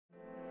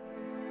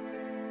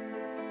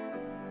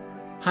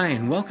Hi,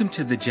 and welcome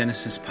to the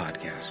Genesis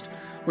Podcast.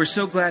 We're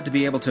so glad to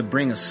be able to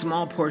bring a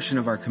small portion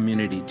of our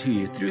community to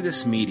you through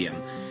this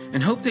medium,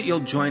 and hope that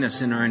you'll join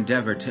us in our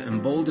endeavor to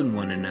embolden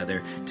one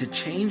another to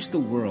change the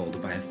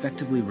world by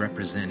effectively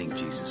representing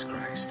Jesus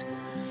Christ.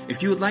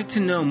 If you would like to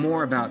know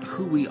more about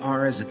who we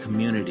are as a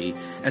community,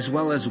 as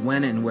well as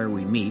when and where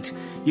we meet,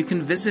 you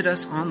can visit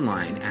us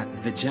online at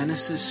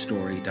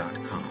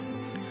thegenesisstory.com.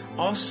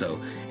 Also,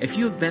 if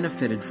you have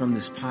benefited from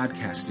this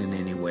podcast in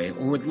any way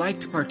or would like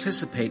to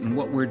participate in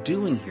what we're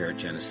doing here at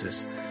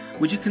Genesis,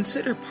 would you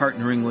consider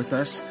partnering with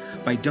us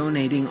by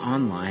donating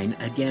online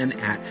again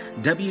at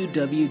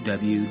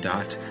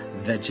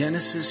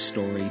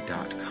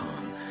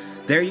www.thegenesisstory.com.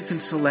 There you can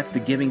select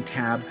the giving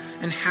tab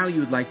and how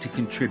you would like to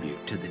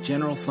contribute to the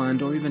general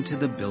fund or even to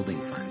the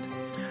building fund.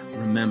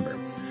 Remember,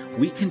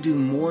 we can do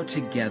more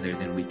together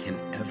than we can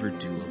ever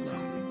do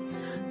alone.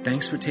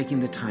 Thanks for taking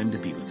the time to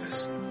be with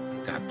us.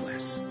 God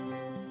bless.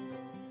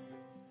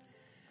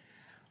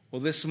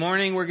 Well, this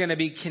morning we're going to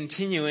be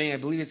continuing, I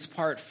believe it's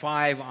part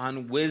 5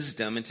 on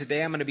wisdom. And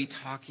today I'm going to be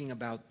talking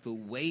about the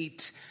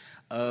weight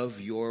of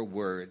your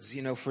words.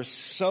 You know, for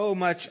so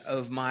much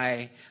of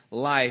my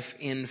life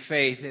in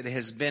faith, it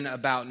has been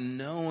about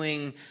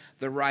knowing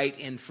the right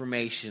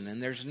information.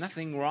 And there's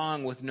nothing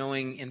wrong with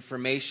knowing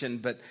information,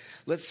 but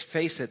let's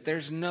face it,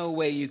 there's no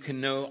way you can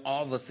know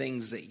all the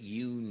things that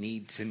you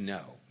need to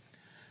know.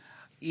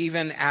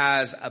 Even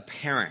as a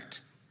parent,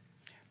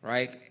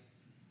 right?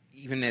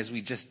 Even as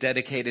we just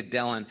dedicated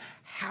Dylan,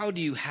 how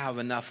do you have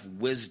enough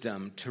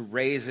wisdom to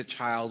raise a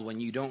child when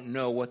you don't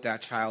know what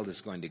that child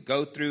is going to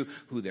go through,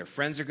 who their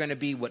friends are going to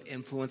be, what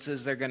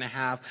influences they're going to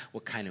have,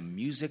 what kind of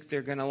music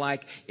they're going to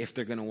like, if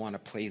they're going to want to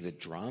play the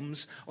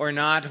drums or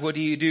not? What do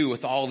you do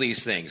with all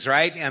these things,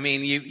 right? I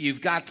mean,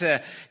 you've got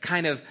to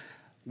kind of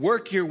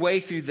work your way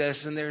through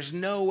this, and there's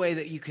no way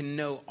that you can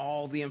know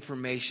all the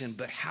information,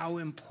 but how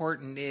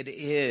important it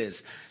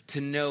is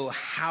to know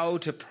how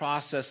to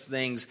process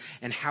things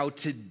and how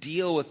to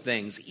deal with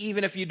things.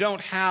 Even if you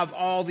don't have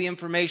all the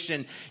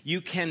information, you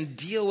can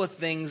deal with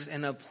things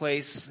in a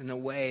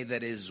way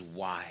that is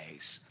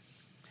wise.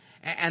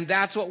 And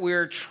that's what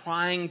we're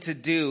trying to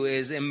do,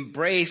 is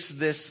embrace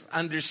this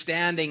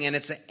understanding. And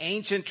it's an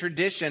ancient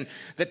tradition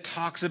that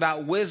talks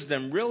about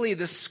wisdom. Really,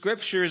 the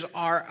scriptures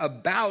are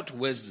about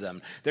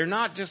wisdom. They're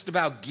not just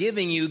about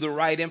giving you the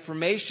right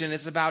information.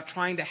 It's about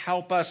trying to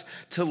help us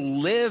to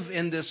live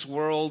in this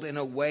world in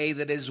a way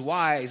that is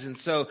wise. And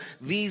so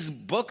these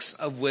books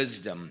of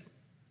wisdom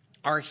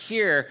are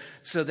here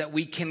so that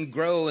we can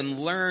grow and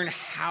learn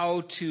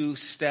how to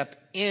step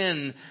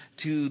in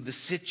to the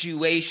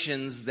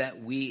situations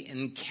that we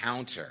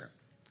encounter.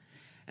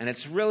 And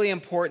it's really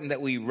important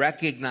that we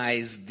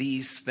recognize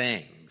these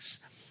things.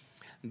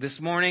 This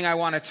morning, I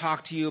want to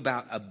talk to you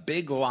about a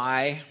big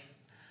lie,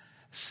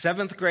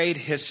 7th grade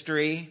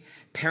history,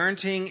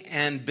 parenting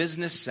and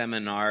business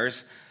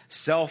seminars,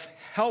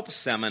 self-help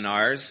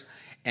seminars,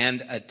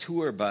 and a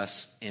tour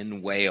bus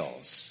in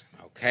Wales.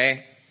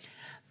 Okay?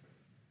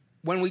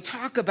 When we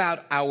talk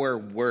about our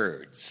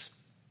words,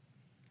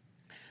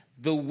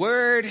 the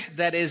word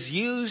that is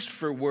used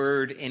for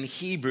word in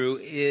Hebrew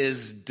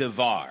is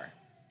devar.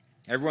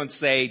 Everyone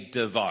say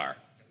devar.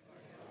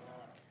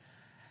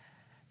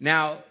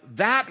 Now,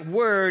 that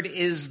word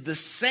is the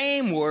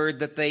same word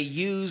that they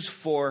use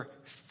for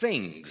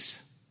things.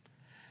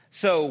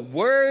 So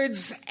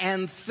words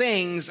and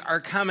things are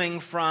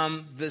coming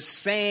from the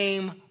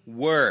same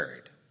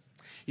word.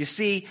 You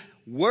see,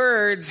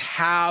 words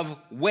have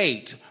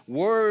weight.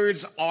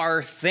 Words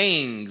are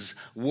things.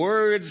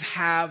 Words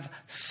have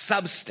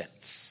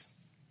substance.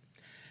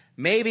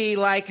 Maybe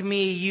like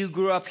me, you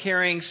grew up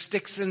hearing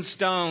sticks and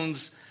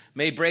stones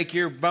may break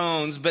your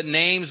bones, but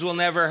names will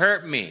never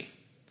hurt me.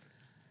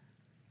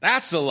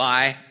 That's a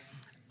lie.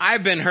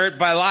 I've been hurt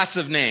by lots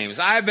of names.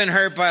 I've been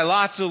hurt by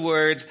lots of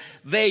words.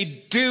 They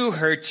do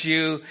hurt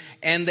you,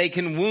 and they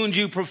can wound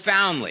you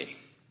profoundly.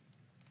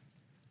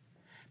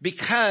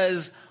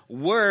 Because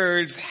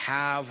words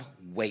have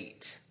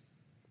weight.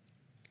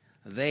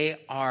 They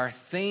are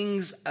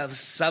things of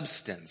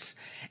substance.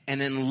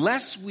 And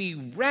unless we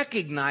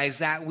recognize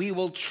that, we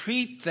will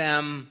treat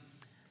them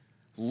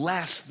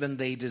less than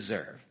they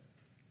deserve.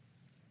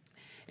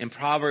 In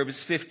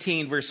Proverbs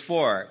 15, verse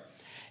 4,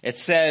 it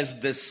says,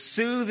 "The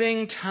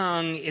soothing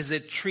tongue is a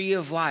tree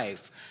of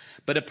life,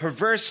 but a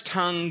perverse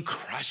tongue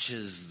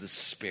crushes the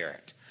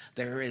spirit."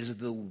 There is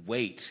the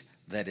weight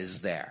that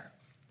is there.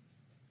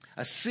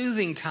 A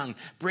soothing tongue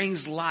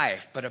brings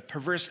life, but a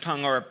perverse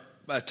tongue, or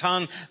a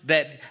tongue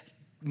that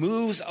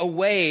moves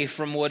away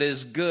from what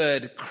is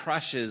good,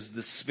 crushes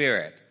the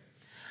spirit.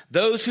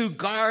 Those who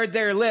guard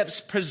their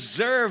lips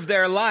preserve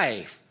their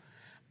life,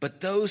 but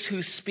those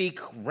who speak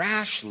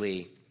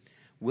rashly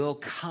will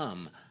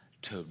come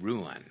to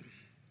ruin.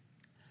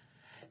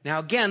 Now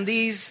again,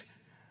 these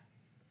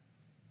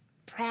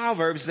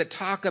proverbs that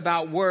talk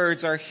about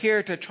words are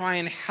here to try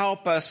and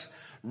help us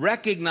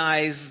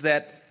recognize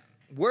that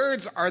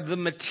words are the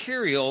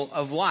material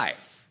of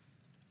life.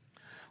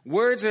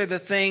 Words are the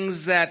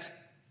things that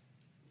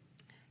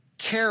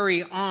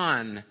carry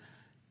on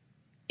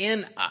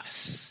in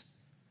us.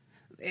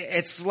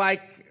 It's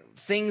like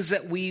things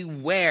that we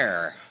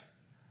wear.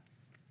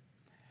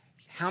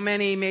 How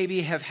many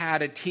maybe have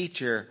had a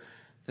teacher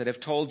that have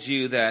told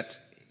you that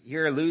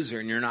you're a loser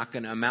and you're not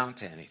going to amount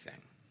to anything?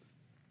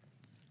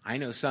 I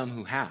know some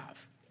who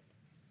have.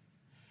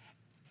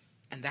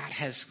 And that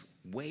has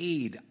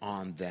weighed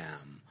on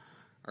them.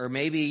 Or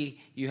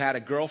maybe you had a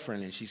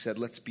girlfriend and she said,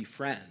 let's be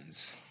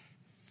friends.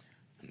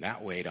 And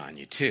that weighed on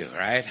you too,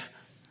 right?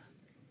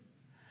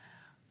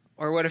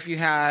 Or what if you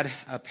had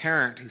a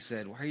parent who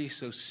said, why are you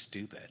so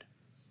stupid?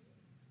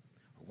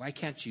 Or why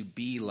can't you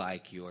be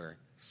like your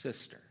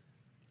sister?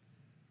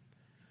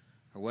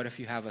 Or what if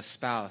you have a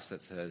spouse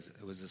that says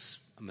it was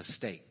a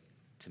mistake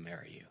to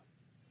marry you?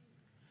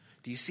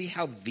 Do you see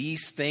how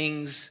these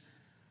things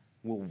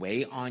will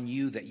weigh on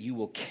you, that you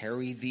will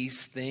carry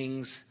these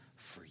things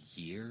for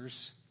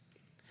years?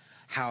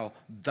 How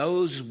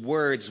those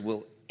words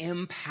will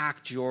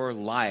impact your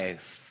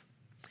life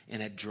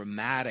in a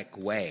dramatic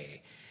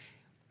way.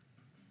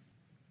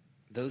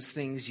 Those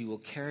things you will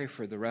carry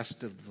for the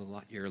rest of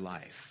your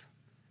life.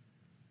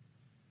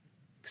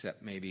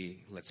 Except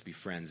maybe, let's be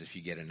friends, if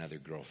you get another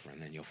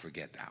girlfriend, then you'll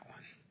forget that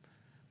one.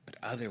 But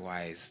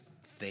otherwise,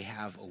 they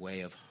have a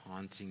way of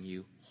haunting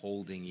you,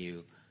 holding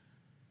you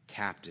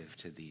captive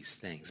to these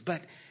things.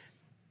 But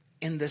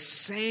in the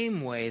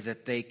same way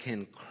that they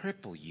can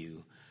cripple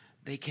you,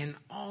 they can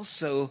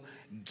also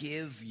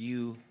give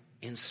you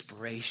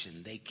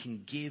inspiration. They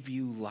can give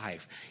you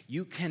life.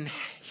 You can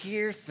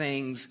hear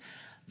things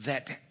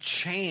that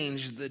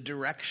change the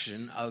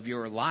direction of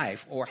your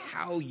life or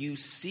how you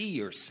see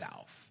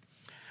yourself.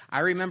 I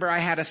remember I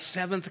had a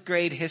 7th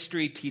grade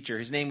history teacher.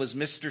 His name was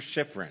Mr.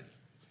 Schifrin.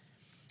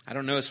 I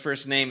don't know his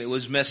first name. It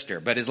was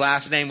Mr., but his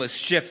last name was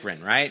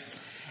Schifrin, right?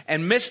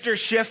 And Mr.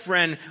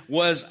 Schifrin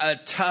was a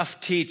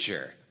tough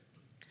teacher.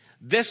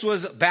 This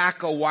was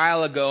back a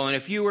while ago, and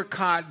if you were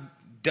caught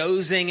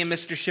dozing in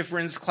Mr.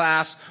 Schifrin's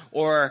class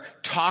or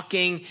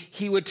talking,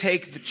 he would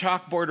take the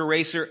chalkboard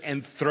eraser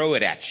and throw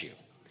it at you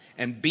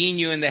and bean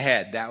you in the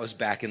head. That was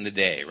back in the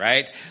day,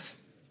 right?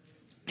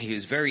 He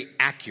was very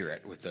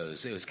accurate with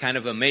those. It was kind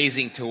of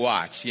amazing to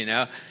watch, you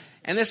know.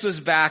 And this was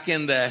back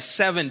in the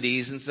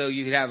 70s, and so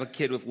you could have a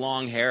kid with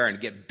long hair and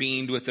get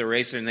beamed with the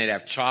eraser, and they'd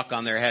have chalk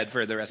on their head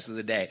for the rest of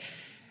the day.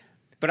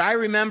 But I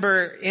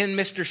remember in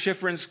Mr.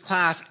 Schifrin's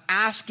class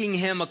asking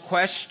him a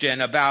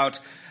question about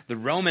the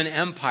Roman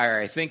Empire.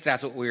 I think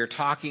that's what we were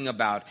talking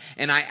about.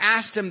 And I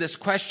asked him this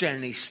question,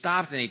 and he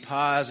stopped and he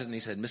paused, and he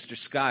said, Mr.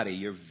 Scotty,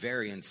 you're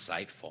very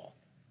insightful.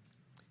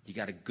 You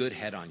got a good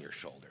head on your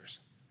shoulders.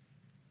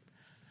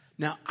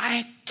 Now,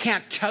 I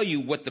can't tell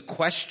you what the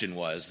question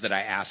was that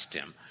I asked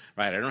him,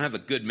 right? I don't have a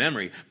good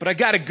memory, but I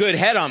got a good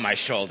head on my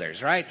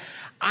shoulders, right?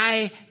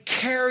 I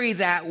carry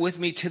that with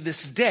me to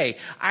this day.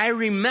 I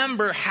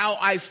remember how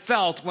I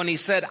felt when he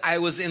said I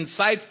was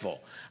insightful.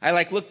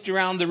 I looked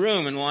around the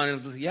room and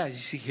wanted, yeah,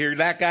 you hear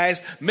that,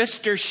 guys?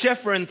 Mr.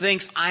 Schifrin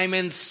thinks I'm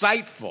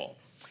insightful,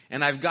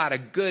 and I've got a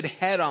good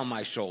head on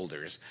my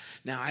shoulders.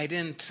 Now, I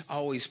didn't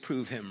always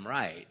prove him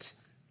right,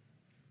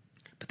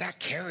 but that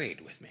carried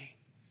with me.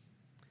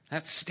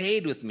 That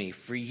stayed with me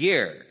for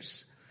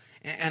years.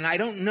 And I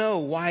don't know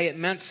why it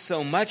meant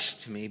so much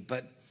to me,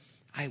 but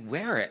I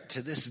wear it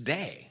to this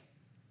day.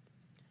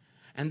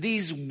 And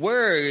these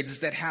words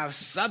that have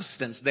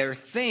substance, they're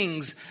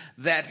things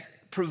that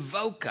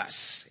provoke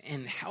us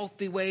in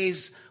healthy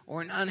ways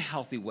or in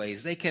unhealthy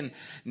ways. They can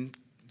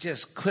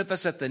just clip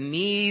us at the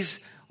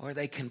knees, or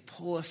they can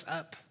pull us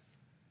up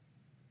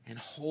and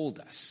hold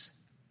us.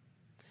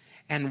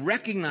 And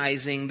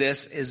recognizing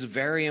this is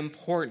very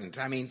important.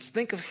 I mean,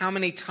 think of how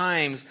many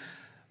times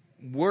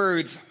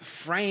words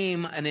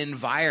frame an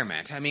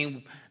environment. I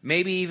mean,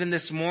 maybe even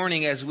this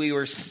morning as we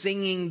were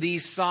singing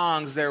these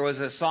songs, there was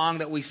a song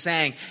that we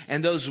sang,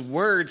 and those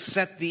words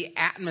set the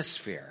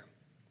atmosphere.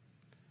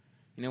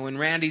 You know, when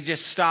Randy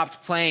just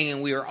stopped playing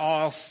and we were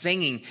all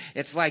singing,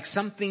 it's like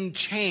something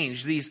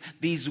changed.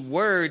 These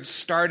words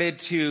started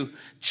to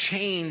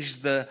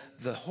change the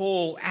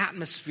whole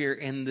atmosphere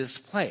in this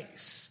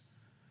place.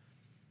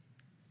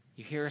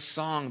 You hear a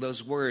song,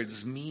 those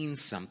words mean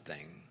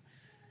something.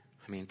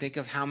 I mean, think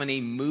of how many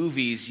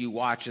movies you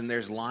watch, and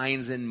there's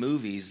lines in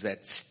movies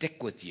that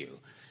stick with you,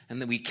 and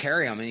that we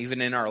carry them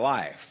even in our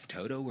life.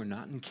 Toto, we're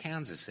not in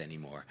Kansas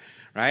anymore,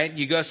 right?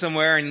 You go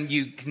somewhere and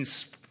you can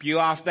spew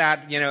off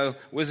that,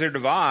 Wizard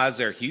of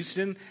Oz, or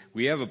Houston,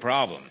 we have a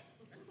problem.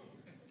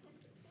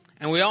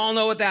 And we all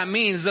know what that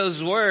means.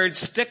 Those words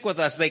stick with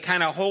us. They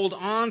kind of hold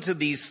on to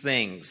these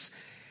things.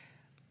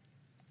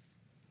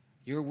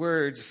 Your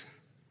words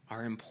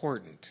are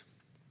important.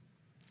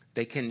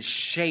 They can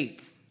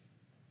shape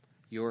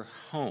your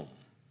home.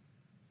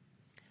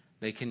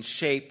 They can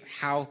shape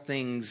how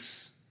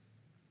things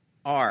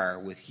are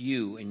with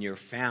you and your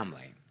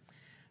family.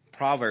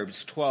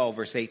 Proverbs 12,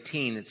 verse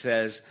 18, it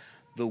says,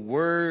 "The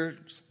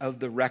words of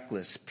the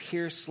reckless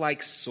pierce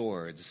like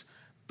swords,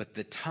 but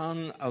the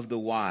tongue of the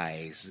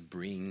wise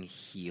bring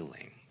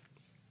healing."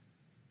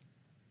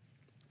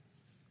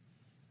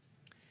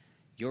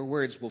 Your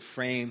words will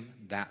frame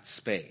that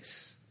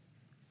space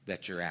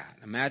that you're at.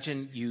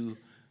 Imagine you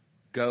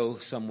go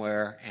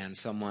somewhere and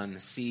someone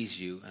sees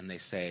you and they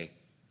say,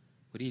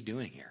 "What are you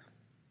doing here?"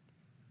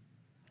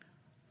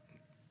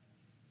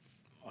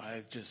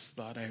 "I just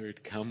thought I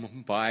would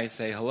come by and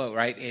say hello,"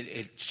 right?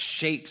 It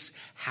shapes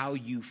how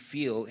you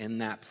feel in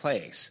that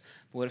place.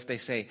 But what if they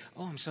say,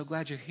 "Oh, I'm so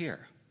glad you're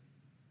here"?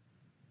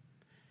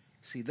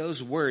 See,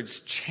 those words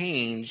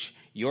change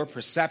your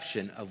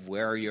perception of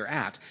where you're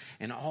at.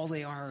 And all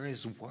they are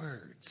is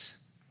words.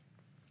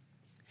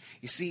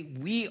 You see,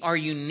 we are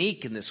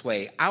unique in this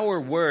way. Our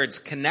words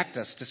connect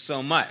us to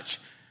so much.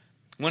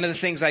 One of the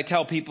things I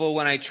tell people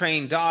when I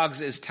train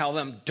dogs is tell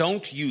them,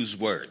 don't use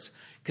words,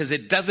 because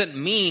it doesn't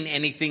mean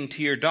anything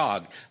to your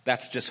dog.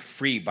 That's just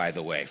free, by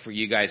the way, for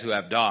you guys who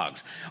have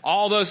dogs.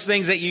 All those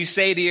things that you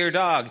say to your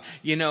dog,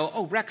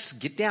 "Oh, Rex,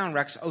 get down,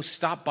 Rex. Oh,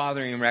 stop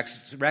bothering him,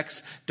 Rex.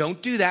 Rex,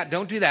 don't do that,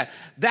 don't do that."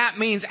 That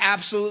means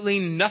absolutely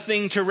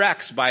nothing to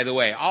Rex, by the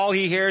way. All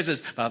he hears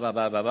is, "Blah, blah,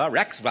 blah, blah, blah,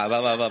 Rex, blah,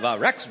 blah, blah, blah, blah,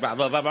 Rex, blah,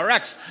 blah, blah, blah,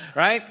 Rex,"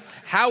 right?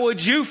 How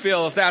would you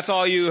feel if that's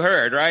all you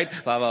heard, right?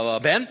 "Blah, blah, blah,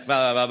 Ben, blah,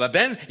 blah, blah, blah,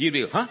 Ben." You'd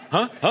be, huh?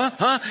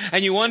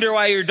 And you wonder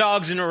why your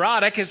dog's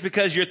neurotic. It's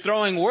because you're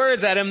throwing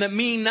words at him that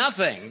mean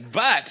nothing.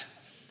 But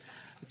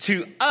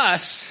to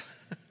us,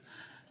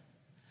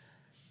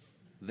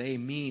 they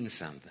mean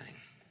something.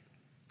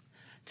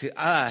 To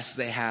us,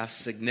 they have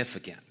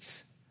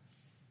significance.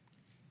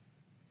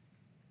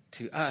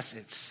 To us,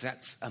 it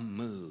sets a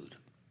mood.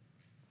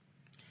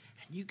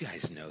 And you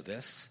guys know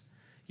this.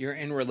 You're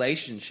in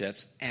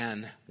relationships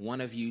and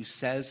one of you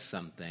says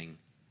something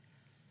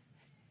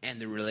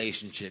and the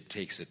relationship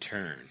takes a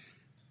turn.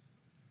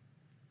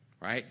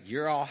 Right?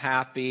 You're all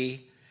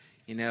happy.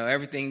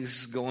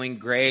 Everything's going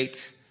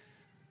great.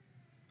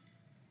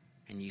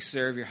 And you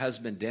serve your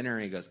husband dinner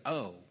and he goes,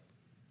 "Oh,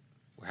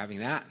 we're having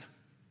that?"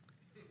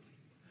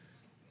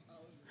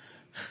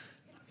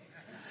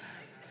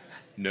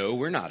 "No,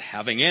 we're not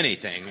having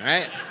anything,"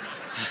 right?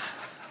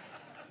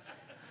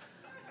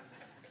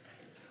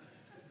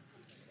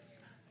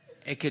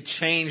 It could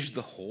change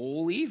the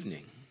whole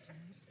evening.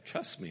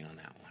 Trust me on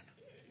that one.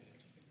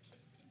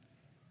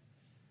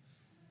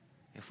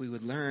 If we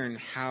would learn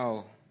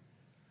how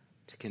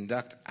to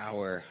conduct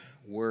our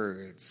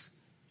words,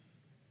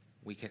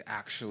 we could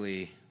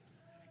actually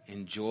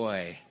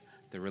enjoy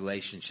the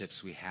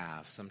relationships we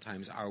have.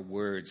 Sometimes our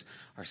words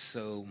are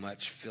so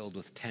much filled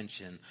with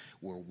tension,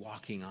 we're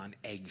walking on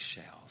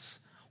eggshells,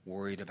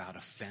 worried about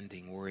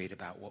offending, worried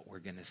about what we're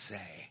going to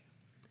say.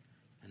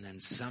 And then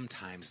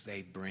sometimes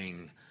they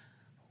bring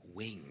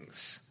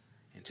wings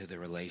into the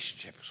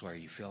relationships where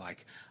you feel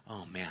like,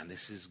 "Oh man,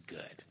 this is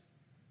good."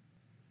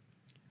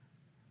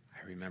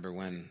 I remember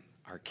when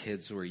our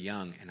kids were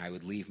young and I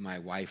would leave my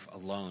wife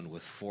alone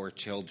with 4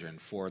 children,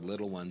 4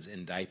 little ones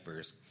in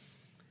diapers.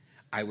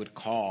 I would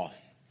call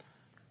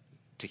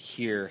to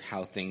hear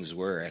how things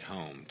were at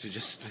home, to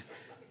just,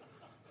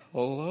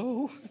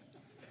 "Hello?"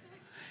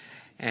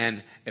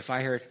 And if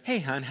I heard, "Hey,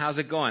 hon, how's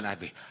it going?" I'd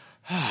be,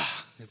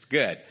 "It's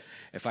good."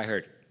 If I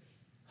heard,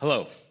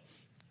 "Hello,"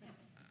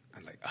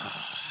 I'm like,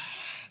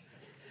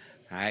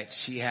 All right,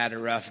 she had a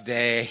rough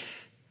day.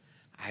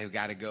 I've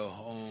got to go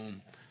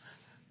home.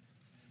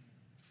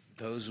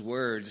 Those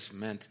words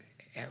meant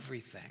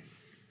everything.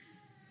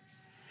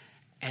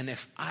 And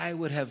if I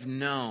would have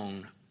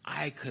known,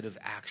 I could have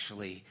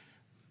actually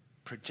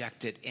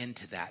projected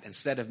into that.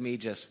 Instead of me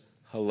just,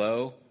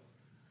 "Hello,"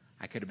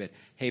 I could have been,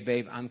 "Hey,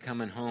 babe, I'm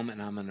coming home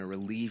and I'm going to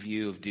relieve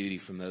you of duty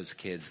from those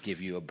kids,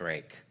 give you a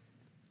break."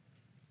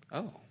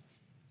 Oh.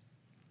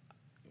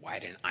 Why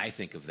didn't I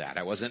think of that?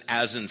 I wasn't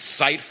as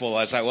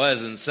insightful as I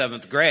was in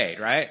 7th grade,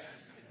 right?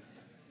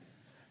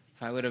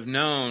 If I would have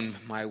known,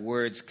 my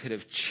words could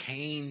have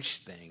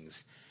changed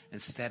things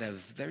instead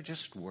of, they're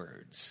just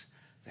words.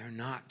 They're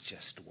not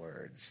just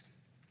words.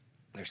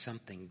 There's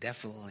something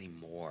definitely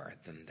more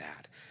than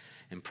that.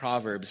 In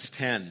Proverbs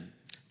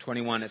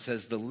 10:21, it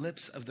says, "The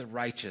lips of the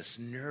righteous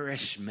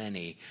nourish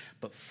many,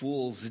 but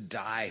fools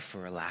die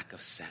for a lack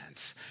of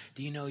sense."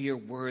 Do you know your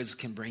words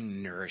can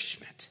bring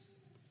nourishment?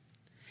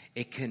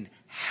 It can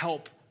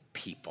help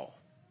people.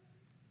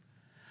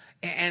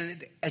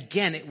 And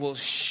again, it will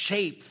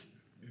shape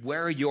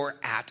where you're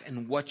at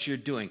and what you're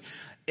doing.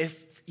 If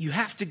you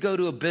have to go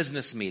to a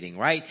business meeting,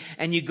 right?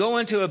 And you go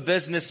into a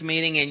business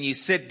meeting and you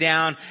sit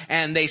down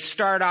and they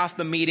start off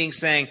the meeting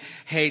saying,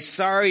 "Hey,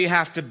 sorry you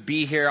have to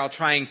be here. I'll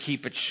try and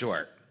keep it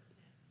short."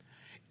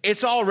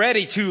 It's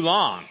already too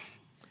long,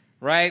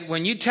 right?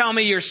 When you tell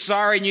me you're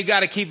sorry and you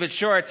got to keep it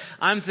short,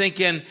 I'm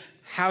thinking,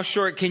 how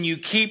short can you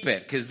keep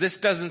it? Because this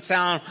doesn't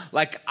sound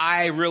like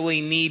I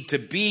really need to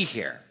be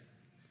here.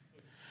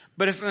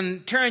 But if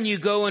in turn you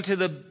go into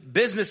the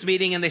business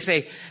meeting and they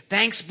say,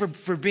 "Thanks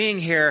for being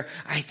here.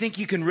 I think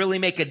you can really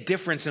make a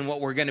difference in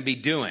what we're going to be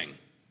doing."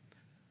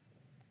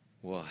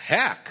 Well,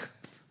 heck,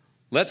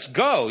 let's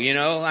go,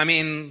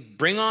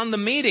 bring on the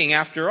meeting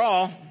after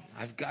all.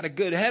 I've got a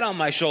good head on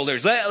my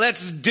shoulders.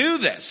 Let's do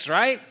this,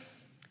 right?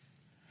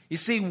 You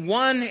see,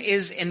 one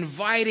is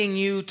inviting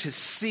you to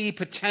see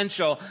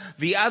potential.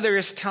 The other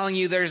is telling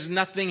you there's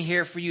nothing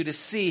here for you to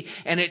see,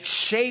 and it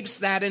shapes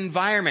that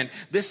environment.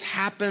 This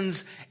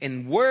happens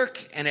in work,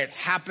 and it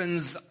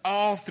happens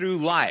all through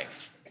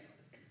life.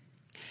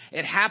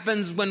 It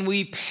happens when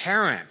we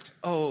parent.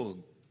 Oh,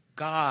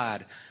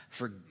 God,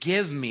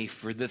 forgive me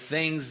for the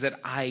things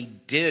that I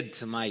did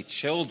to my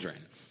children.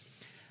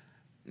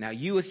 Now,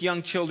 you with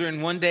young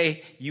children, one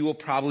day you will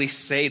probably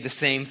say the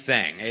same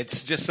thing.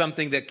 It's just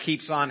something that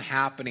keeps on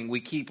happening.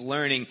 We keep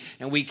learning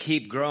and we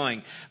keep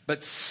growing.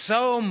 But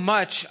so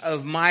much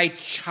of my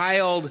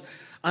child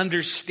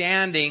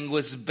understanding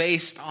was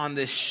based on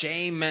this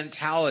shame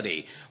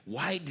mentality.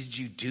 Why did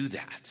you do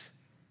that?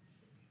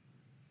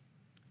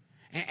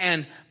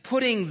 And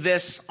putting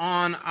this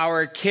on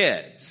our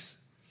kids.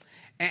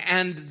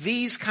 And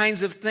these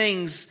kinds of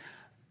things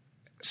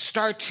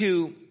start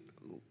to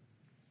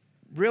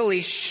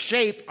really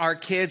shape our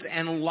kids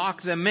and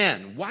lock them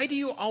in. Why do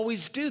you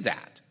always do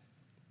that?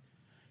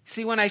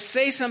 See, when I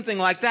say something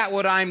like that,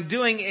 what I'm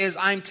doing is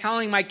I'm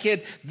telling my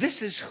kid,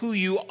 this is who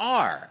you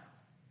are.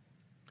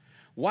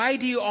 Why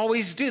do you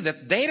always do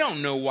that? They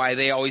don't know why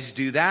they always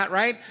do that,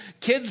 right?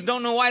 Kids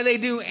don't know why they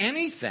do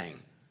anything.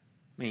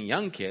 I mean,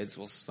 young kids,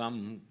 well,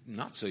 some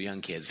not so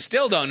young kids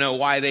still don't know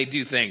why they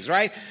do things,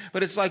 right?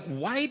 But it's like,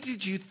 why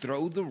did you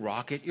throw the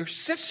rock at your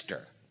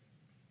sister?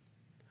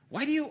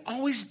 Why do you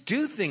always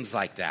do things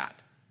like that?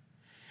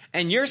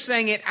 And you're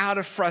saying it out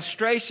of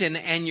frustration,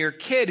 and your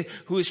kid,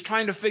 who is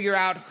trying to figure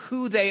out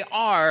who they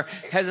are,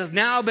 has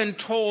now been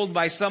told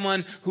by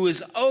someone who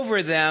is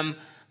over them,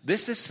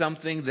 this is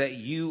something that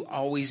you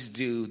always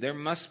do. There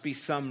must be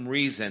some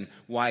reason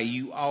why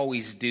you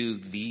always do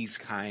these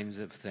kinds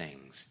of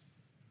things.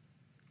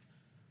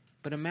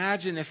 But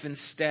imagine if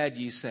instead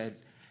you said,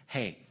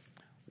 hey,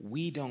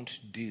 we don't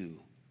do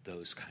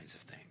those kinds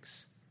of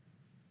things.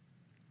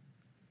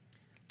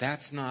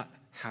 That's not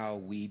how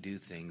we do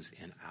things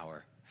in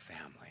our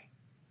family.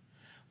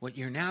 What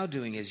you're now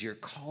doing is you're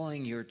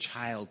calling your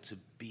child to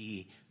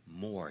be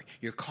more.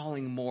 You're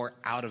calling more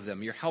out of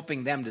them. You're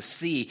helping them to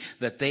see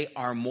that they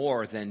are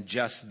more than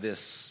just this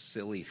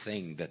silly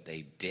thing that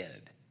they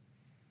did.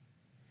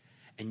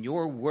 And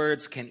your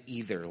words can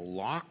either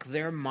lock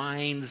their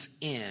minds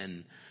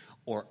in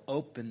or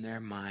open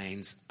their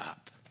minds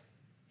up.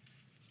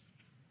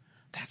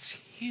 That's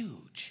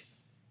huge.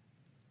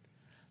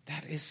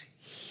 That is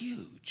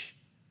huge.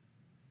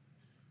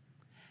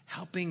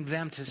 Helping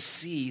them to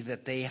see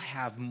that they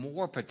have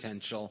more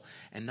potential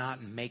and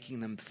not making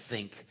them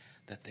think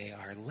that they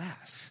are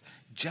less,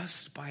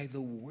 just by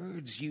the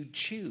words you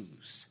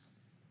choose.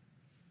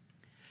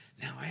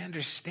 Now, I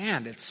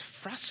understand it's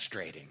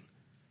frustrating.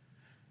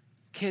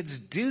 Kids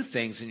do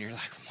things and you're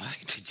like, why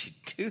did you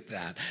do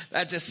that?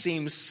 That just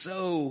seems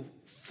so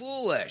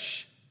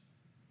foolish.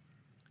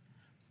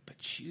 But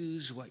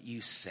choose what you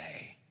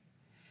say,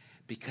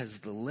 because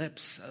the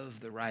lips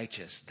of the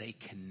righteous, they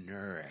can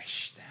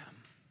nourish them.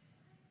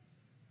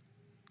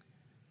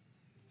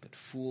 But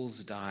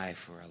fools die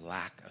for a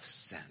lack of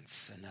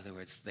sense. In other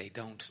words, they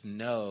don't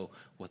know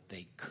what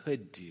they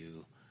could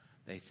do.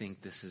 They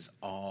think this is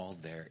all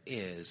there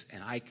is,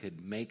 and I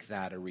could make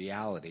that a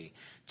reality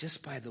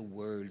just by the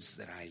words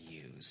that I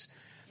use.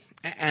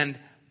 And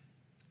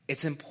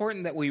it's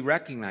important that we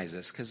recognize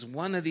this, because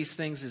one of these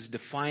things is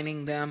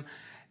defining them,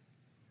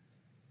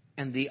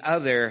 and the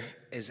other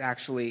is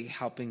actually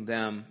helping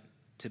them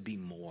to be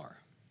more.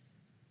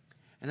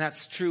 And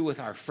that's true with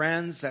our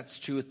friends, that's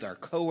true with our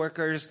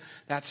coworkers,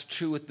 that's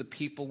true with the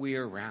people we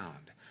are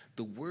around.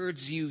 The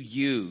words you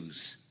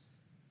use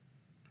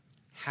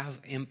have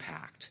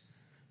impact.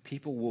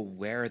 People will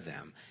wear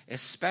them,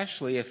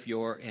 especially if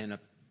you're in a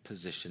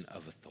position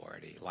of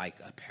authority, like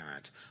a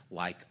parent,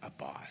 like a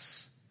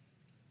boss.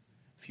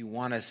 If you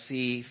want to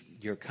see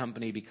your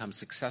company become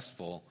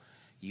successful,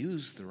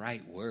 use the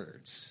right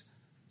words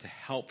to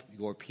help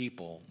your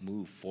people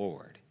move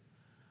forward.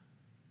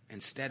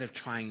 Instead of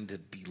trying to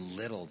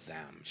belittle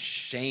them,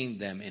 shame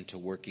them into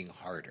working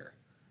harder.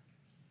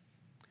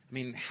 I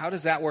mean, how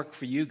does that work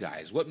for you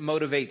guys? What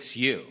motivates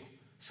you?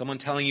 Someone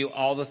telling you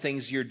all the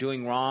things you're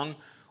doing wrong,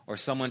 or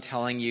someone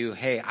telling you,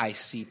 hey, I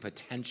see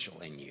potential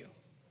in you?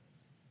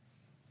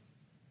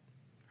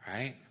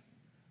 Right?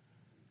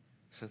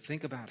 So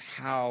think about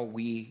how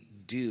we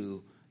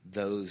do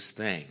those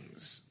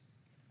things.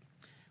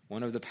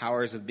 One of the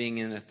powers of being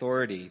in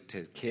authority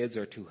to kids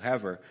or to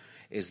whoever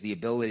is the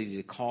ability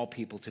to call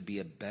people to be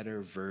a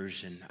better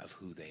version of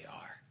who they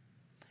are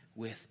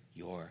with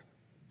your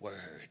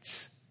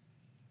words.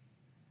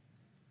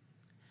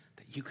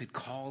 That you could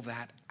call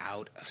that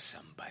out of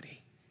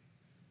somebody.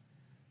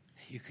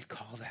 You could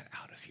call that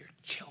out of your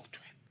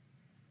children.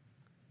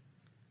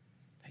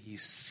 That you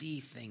see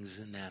things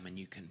in them and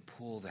you can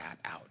pull that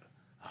out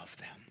of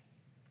them.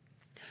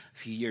 A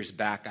few years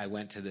back, I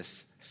went to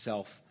this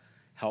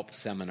self-help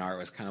seminar. It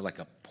was kind of like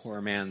a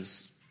poor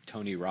man's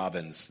Tony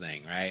Robbins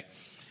thing, right?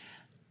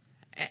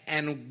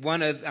 And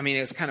it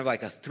was kind of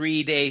like a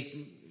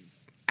 3-day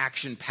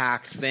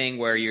action-packed thing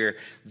where you're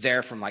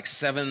there from like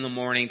 7 in the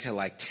morning to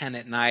like 10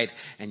 at night,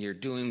 and you're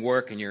doing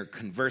work and you're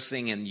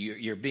conversing and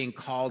you're being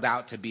called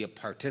out to be a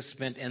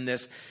participant in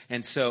this.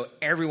 And so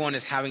everyone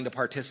is having to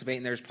participate,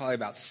 and there's probably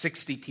about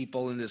 60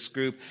 people in this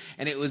group,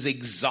 and it was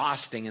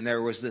exhausting. And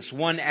there was this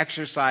one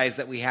exercise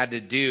that we had to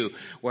do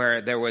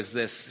where there was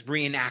this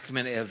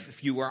reenactment of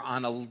if you were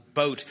on a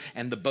boat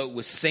and the boat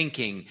was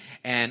sinking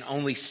and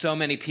only so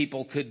many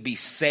people could be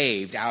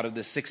saved out of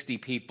the 60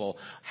 people,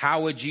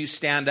 how would you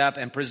stand up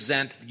and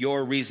present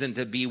your reason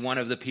to be one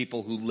of the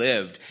people who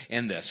lived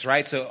in this,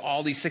 right? So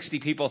all these 60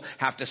 people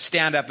have to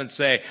stand up and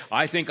say,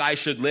 I think I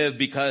should live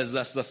because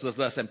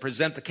thus, and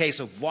present the case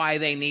of why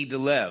they need to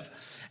live.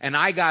 And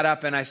I got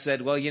up and I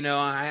said, well,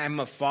 I'm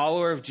a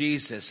follower of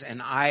Jesus,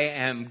 and I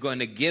am going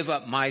to give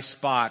up my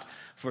spot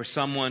for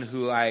someone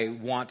who I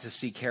want to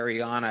see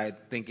carry on. I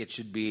think it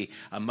should be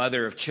a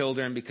mother of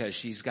children because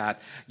she's got,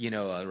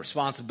 a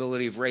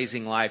responsibility of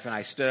raising life. And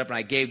I stood up and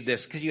I gave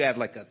this, because you have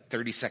like a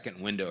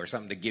 30-second window or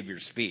something to give your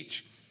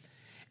speech.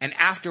 And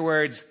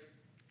afterwards,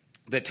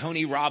 the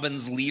Tony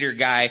Robbins leader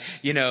guy,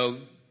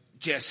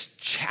 just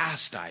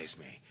chastised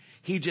me.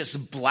 He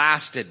just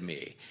blasted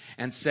me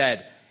and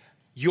said,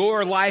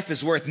 your life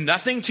is worth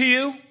nothing to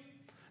you?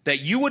 That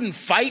you wouldn't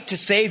fight to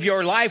save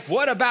your life?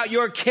 What about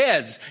your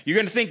kids? You're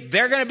going to think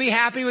they're going to be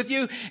happy with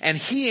you? And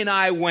he and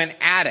I went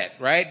at it,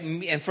 right?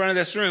 In front of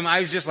this room,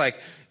 I was just like,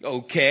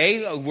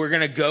 okay, we're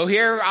going to go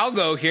here. I'll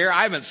go here.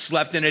 I haven't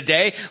slept in a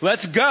day.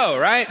 Let's go,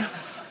 right?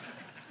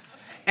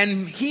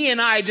 And he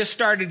and I just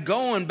started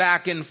going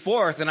back and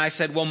forth. And I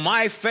said, well,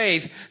 my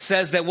faith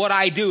says that what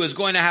I do is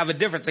going to have a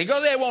difference. They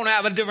go, they won't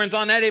have a difference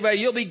on anybody.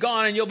 You'll be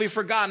gone and you'll be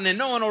forgotten, and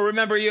no one will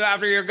remember you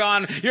after you're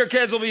gone. Your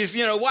kids will be,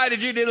 why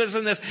did you do this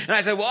and this? And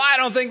I said, well, I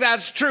don't think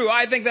that's true.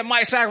 I think that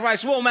my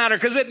sacrifice will matter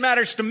because it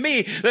matters to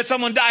me that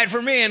someone died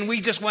for me. And we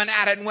just went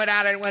at it and went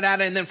at it and went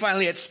at it. And then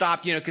finally it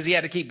stopped, because he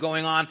had to keep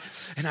going on.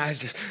 And I was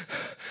just...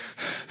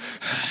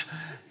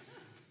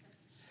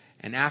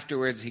 And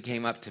afterwards he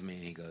came up to me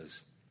and he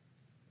goes,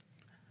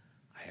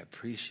 I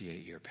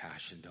appreciate your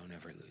passion. Don't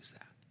ever lose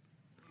that.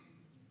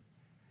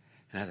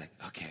 And I was like,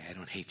 okay, I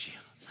don't hate you.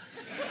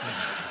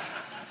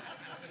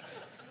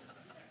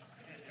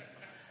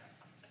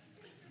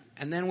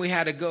 And then we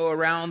had to go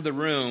around the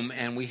room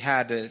and we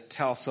had to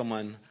tell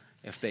someone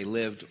if they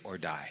lived or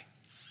die.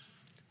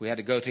 We had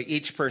to go to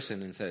each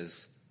person and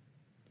says,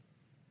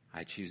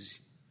 I choose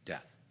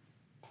death.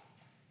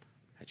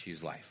 I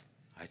choose life.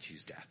 I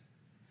choose death.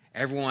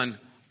 Everyone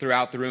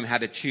throughout the room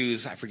had to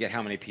choose, I forget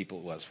how many people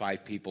it was,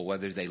 5 people,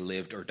 whether they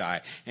lived or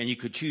died. And you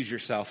could choose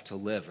yourself to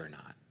live or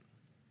not.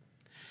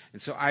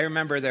 And so I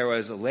remember there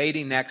was a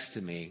lady next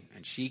to me,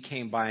 and she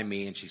came by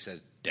me and she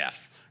says,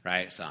 death,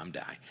 right? So I'm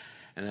dying.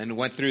 And then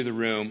went through the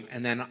room,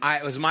 and then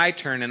it was my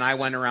turn, and I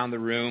went around the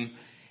room,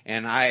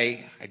 and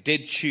I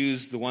did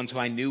choose the ones who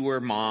I knew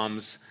were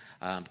moms,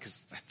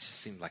 because that just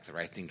seemed like the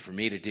right thing for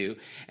me to do.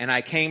 And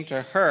I came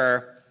to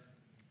her,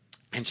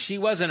 and she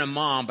wasn't a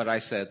mom, but I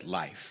said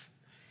life.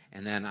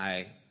 And then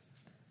I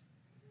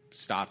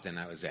stopped, and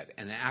that was it.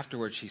 And then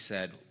afterwards she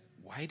said,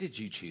 why did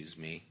you choose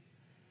me?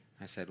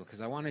 I said, well,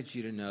 because I wanted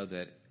you to know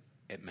that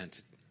it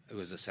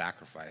was a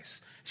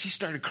sacrifice. She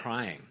started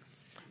crying,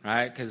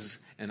 right?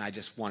 And I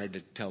just wanted to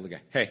tell the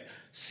guy, hey,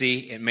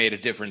 see, it made a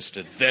difference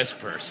to this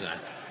person.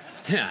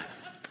 Yeah.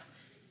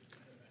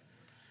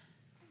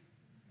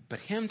 But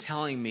him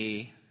telling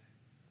me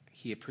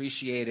he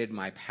appreciated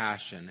my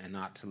passion and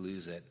not to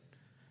lose it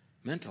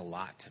meant a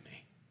lot to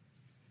me.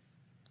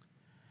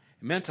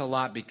 It meant a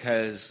lot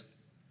because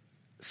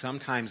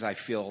sometimes I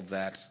feel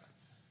that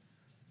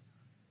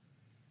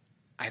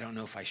I don't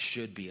know if I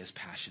should be as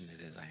passionate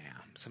as I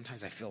am.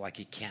 Sometimes I feel like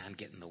it can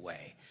get in the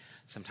way.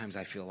 Sometimes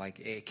I feel like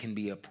it can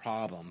be a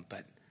problem,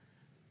 but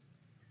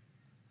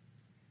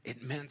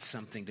it meant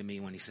something to me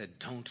when he said,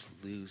 don't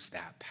lose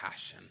that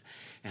passion.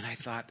 And I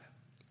thought,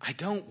 I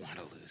don't want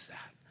to lose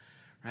that,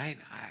 right?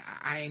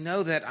 I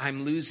know that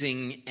I'm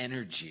losing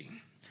energy.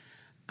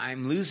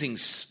 I'm losing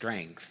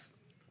strength.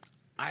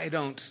 I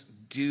don't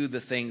do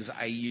the things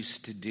I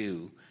used to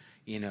do,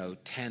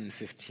 10,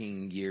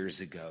 15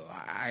 years ago.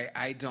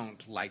 I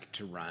don't like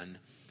to run.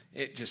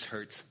 It just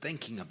hurts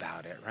thinking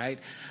about it, right?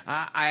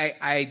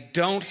 I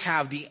don't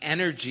have the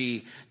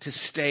energy to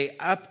stay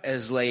up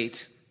as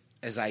late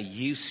as I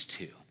used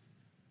to.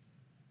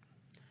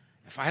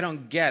 If I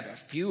don't get a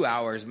few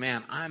hours,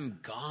 man, I'm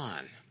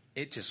gone.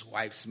 It just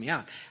wipes me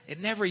out.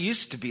 It never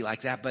used to be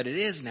like that, but it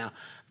is now.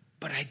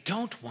 But I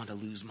don't want to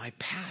lose my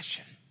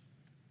passion.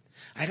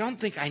 I don't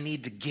think I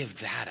need to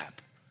give that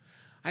up.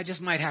 I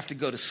just might have to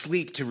go to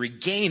sleep to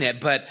regain it,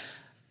 but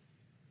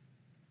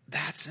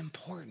that's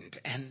important.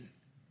 And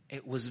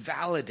it was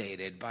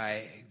validated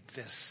by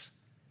this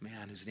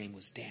man whose name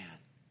was Dan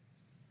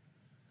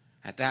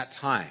at that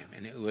time.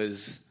 And it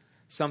was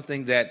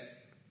something that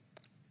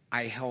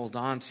I held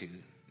on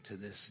to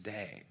this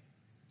day.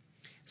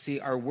 See,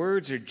 our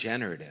words are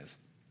generative.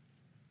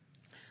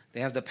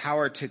 They have the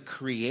power to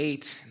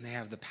create, and they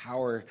have the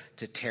power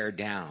to tear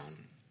down.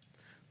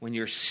 when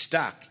you're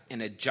stuck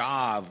in a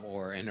job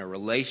or in a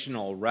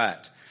relational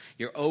rut.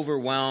 You're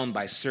overwhelmed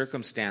by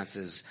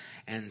circumstances,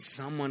 and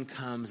someone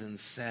comes and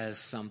says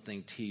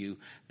something to you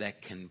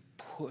that can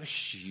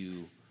push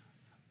you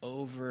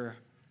over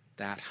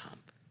that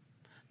hump,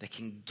 that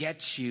can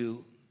get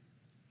you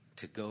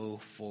to go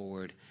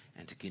forward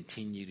and to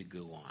continue to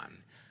go on.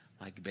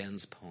 Like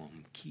Ben's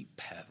poem, keep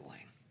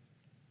pedaling.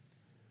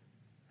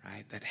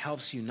 Right? That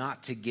helps you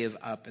not to give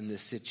up in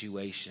this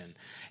situation.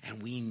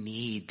 And we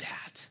need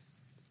that.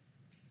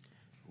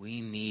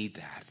 We need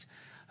that.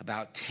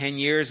 About 10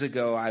 years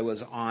ago, I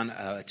was on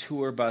a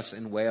tour bus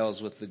in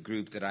Wales with the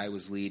group that I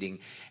was leading,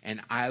 and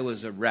I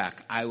was a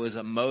wreck. I was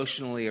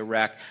emotionally a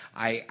wreck.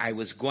 I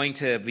was going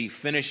to be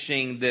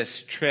finishing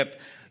this trip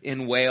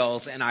in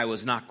Wales, and I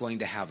was not going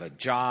to have a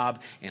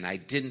job, and I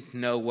didn't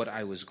know what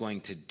I was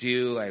going to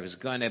do. I was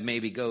going to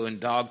maybe go in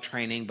dog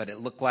training, but it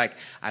looked like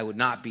I would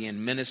not be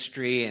in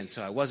ministry, and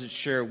so I wasn't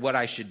sure what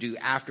I should do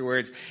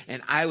afterwards,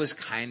 and I was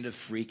kind of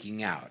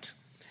freaking out.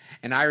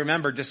 And I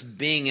remember just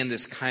being in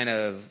this kind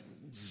of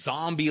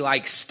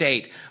zombie-like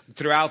state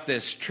throughout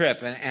this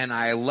trip. And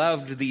I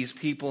loved these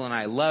people and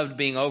I loved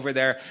being over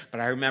there, but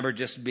I remember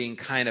just being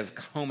kind of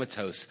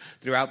comatose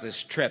throughout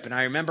this trip. And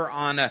I remember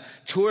on a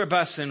tour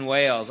bus in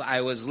Wales,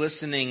 I was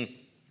listening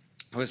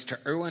to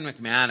Erwin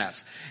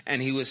McManus,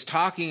 and he was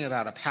talking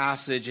about a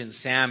passage in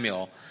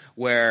Samuel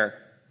where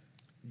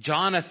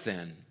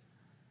Jonathan,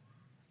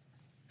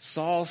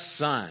 Saul's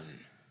son,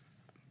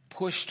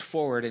 pushed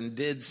forward and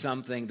did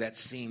something that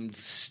seemed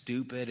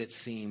stupid, it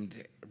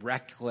seemed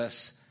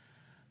reckless,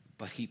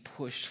 but he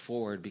pushed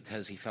forward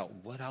because he felt,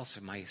 what else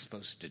am I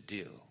supposed to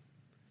do?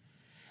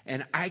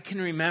 And I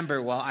can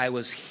remember while I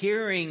was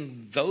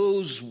hearing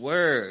those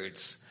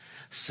words,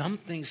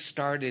 something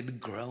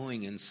started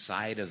growing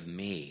inside of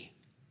me,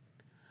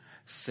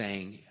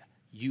 saying,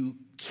 you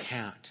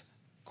can't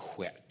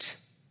quit.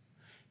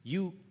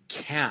 You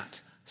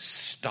can't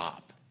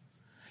stop.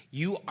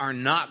 You are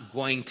not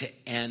going to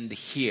end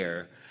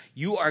here.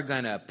 You are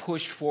going to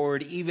push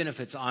forward even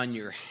if it's on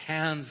your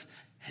hands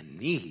and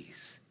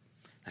knees.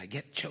 I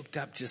get choked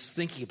up just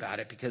thinking about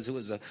it because it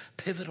was a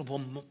pivotal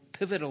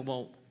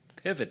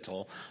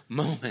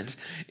moment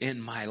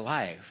in my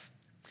life.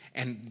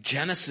 And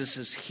Genesis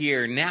is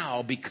here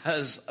now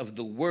because of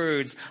the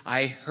words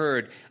I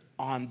heard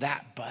on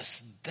that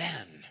bus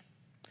then.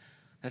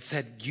 That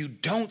said, you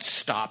don't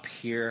stop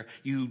here.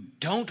 You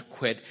don't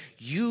quit.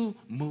 You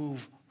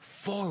move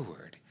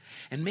forward.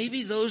 And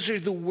maybe those are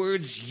the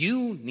words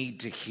you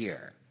need to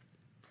hear.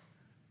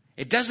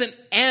 It doesn't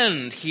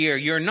end here.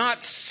 You're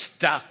not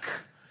stuck.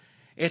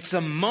 It's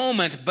a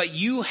moment, but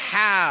you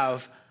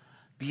have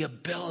the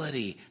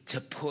ability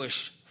to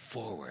push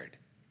forward.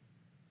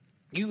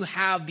 You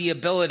have the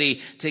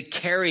ability to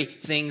carry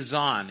things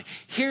on.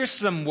 Here's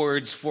some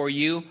words for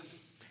you.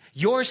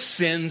 Your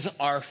sins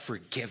are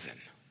forgiven.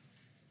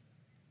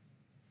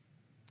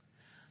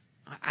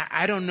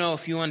 I don't know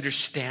if you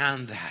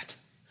understand that.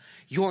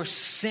 Your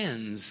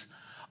sins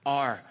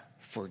are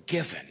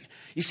forgiven.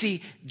 You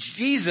see,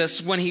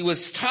 Jesus, when he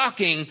was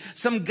talking,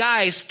 some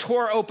guys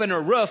tore open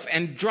a roof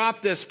and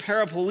dropped this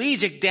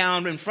paraplegic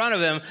down in front of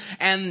him.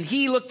 And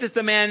he looked at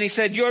the man and he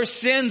said, your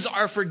sins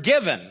are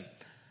forgiven.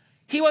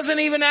 He wasn't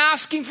even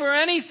asking for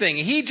anything.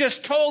 He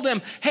just told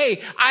him,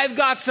 hey, I've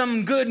got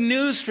some good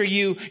news for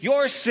you.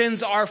 Your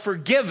sins are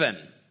forgiven.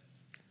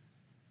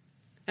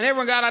 And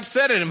everyone got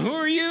upset at him. Who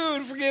are you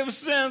to forgive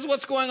sins?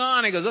 What's going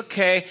on? He goes,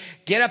 okay,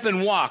 get up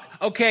and walk.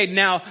 Okay,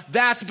 now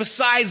that's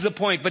besides the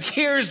point, but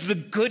here's the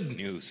good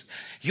news.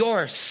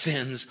 Your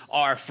sins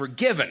are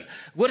forgiven.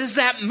 What does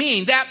that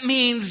mean? That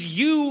means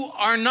you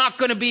are not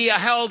going to be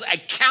held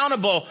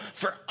accountable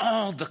for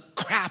all the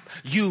crap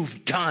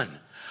you've done.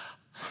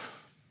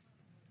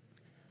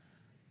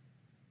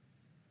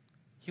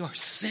 Your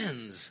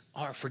sins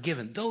are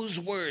forgiven. Those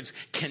words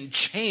can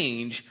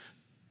change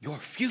your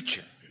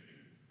future.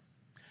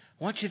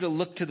 I want you to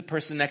look to the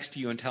person next to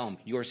you and tell them,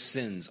 your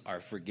sins are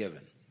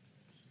forgiven.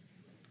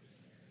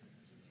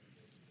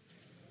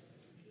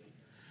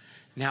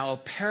 Now, a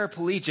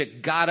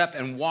paraplegic got up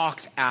and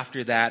walked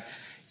after that.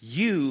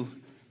 You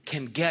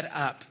can get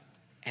up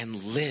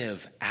and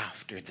live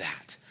after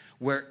that.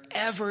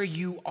 Wherever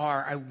you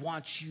are, I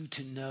want you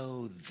to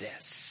know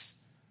this.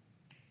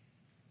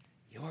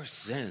 Your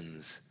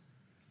sins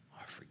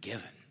are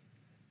forgiven.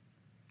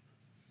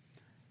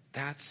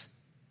 That's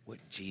what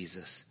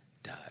Jesus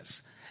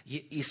does.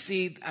 You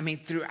see, I mean,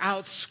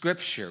 throughout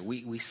Scripture,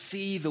 we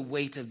see the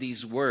weight of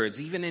these words.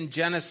 Even in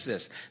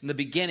Genesis, in the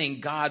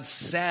beginning, God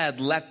said,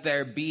 let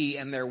there be,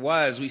 and there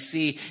was. We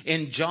see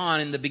in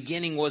John, in the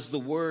beginning was the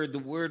Word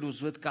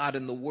was with God,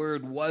 and the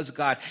Word was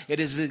God.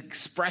 It is the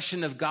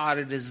expression of God.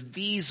 It is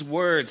these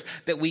words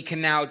that we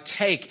can now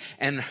take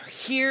and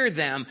hear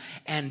them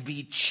and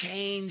be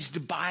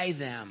changed by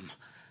them.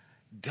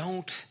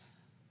 Don't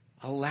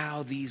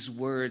allow these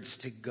words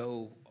to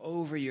go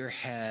over your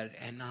head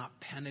and not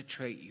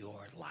penetrate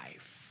your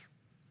life,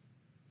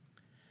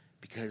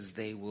 because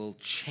they will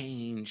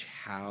change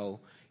how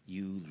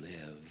you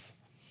live.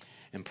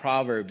 In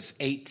Proverbs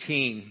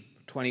 18:12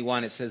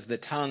 21, it says, the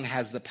tongue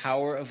has the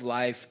power of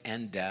life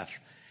and death,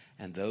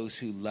 and those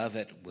who love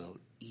it will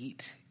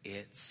eat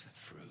its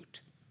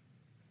fruit.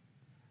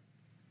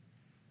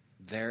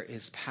 There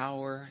is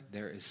power,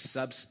 there is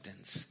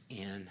substance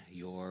in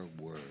your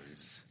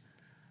words.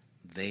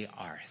 They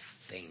are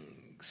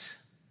things.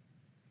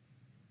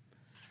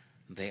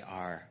 They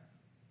are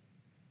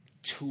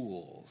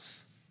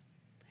tools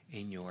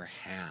in your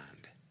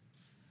hand.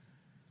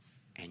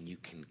 And you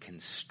can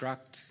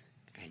construct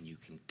and you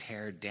can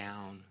tear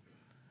down.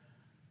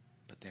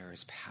 But there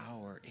is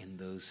power in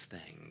those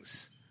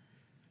things.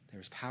 There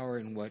is power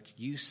in what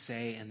you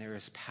say, and there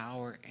is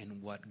power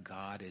in what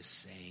God is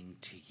saying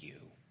to you.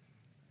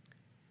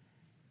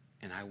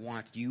 And I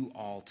want you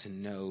all to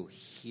know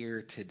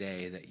here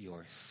today that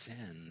your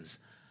sins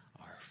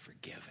are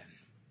forgiven.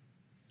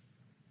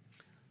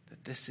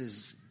 That this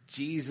is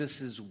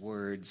Jesus'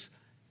 words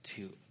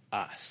to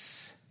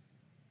us.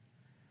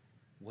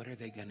 What are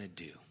they going to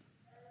do?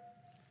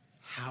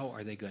 How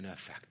are they going to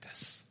affect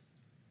us?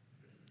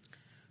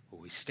 Will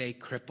we stay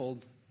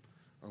crippled,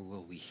 or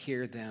will we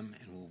hear them,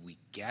 and will we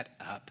get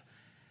up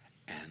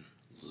and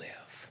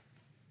live?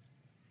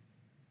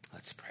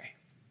 Let's pray.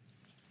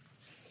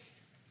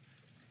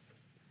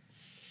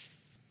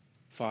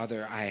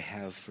 Father, I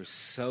have for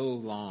so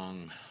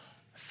long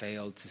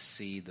failed to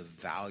see the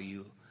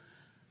value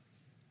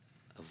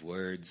of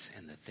words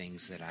and the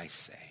things that I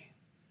say.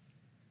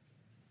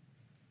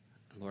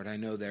 Lord, I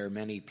know there are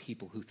many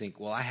people who think,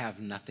 well, I have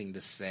nothing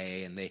to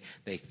say, and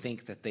they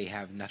think that they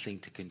have nothing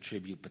to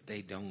contribute, but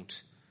they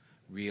don't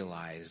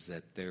realize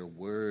that their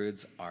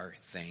words are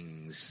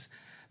things.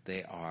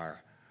 They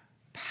are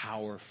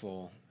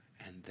powerful,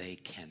 and they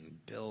can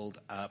build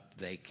up,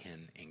 they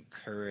can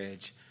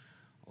encourage,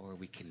 or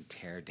we can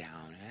tear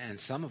down. And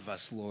some of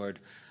us, Lord,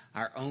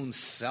 our own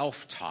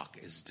self-talk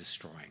is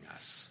destroying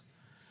us.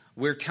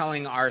 We're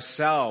telling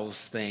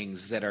ourselves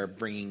things that are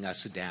bringing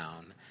us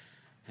down.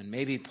 And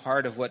maybe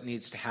part of what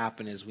needs to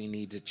happen is we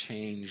need to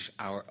change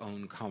our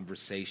own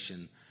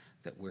conversation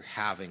that we're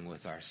having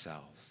with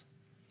ourselves.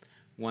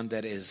 One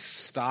that is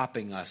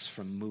stopping us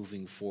from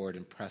moving forward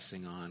and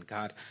pressing on.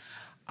 God,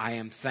 I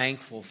am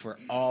thankful for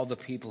all the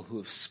people who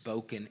have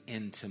spoken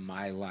into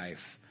my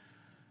life.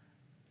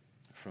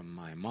 From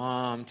my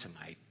mom to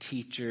my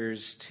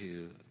teachers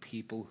to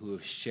people who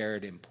have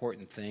shared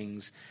important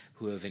things,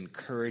 who have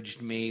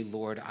encouraged me.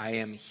 Lord, I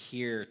am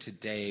here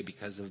today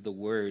because of the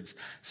words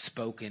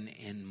spoken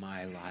in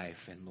my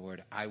life. And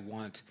Lord, I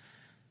want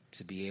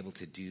to be able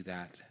to do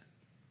that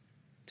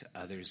to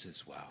others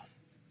as well.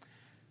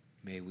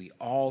 May we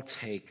all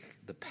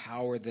take the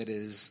power that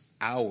is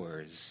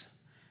ours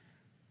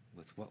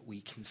with what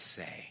we can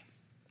say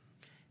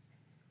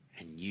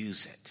and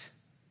use it.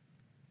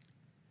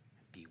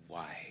 Be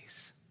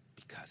wise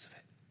because of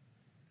it.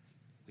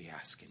 We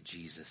ask in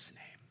Jesus'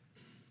 name.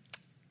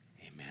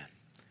 Amen.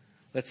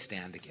 Let's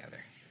stand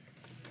together.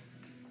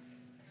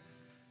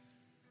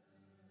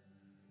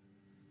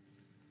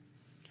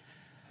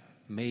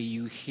 May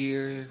you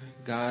hear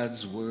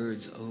God's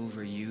words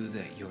over you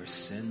that your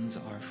sins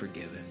are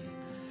forgiven.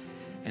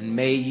 And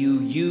may you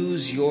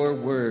use your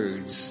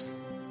words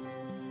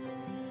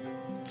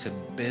to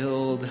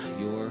build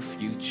your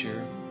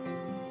future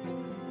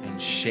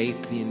and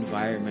shape the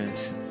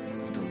environment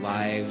of the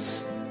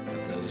lives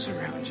of those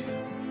around you.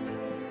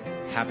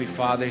 Happy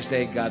Father's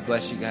Day. God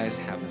bless you guys.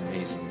 Have an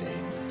amazing day.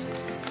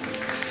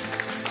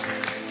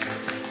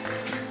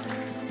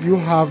 You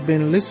have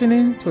been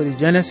listening to the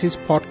Genesis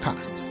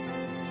podcast.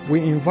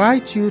 We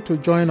invite you to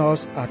join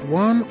us at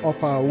one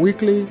of our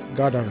weekly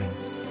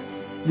gatherings.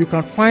 You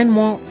can find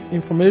more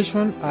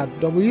information at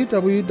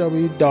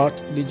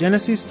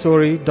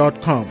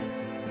www.thegenesisstory.com,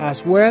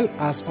 as well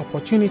as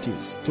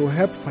opportunities to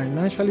help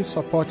financially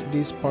support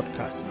this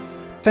podcast.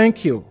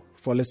 Thank you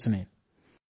for listening.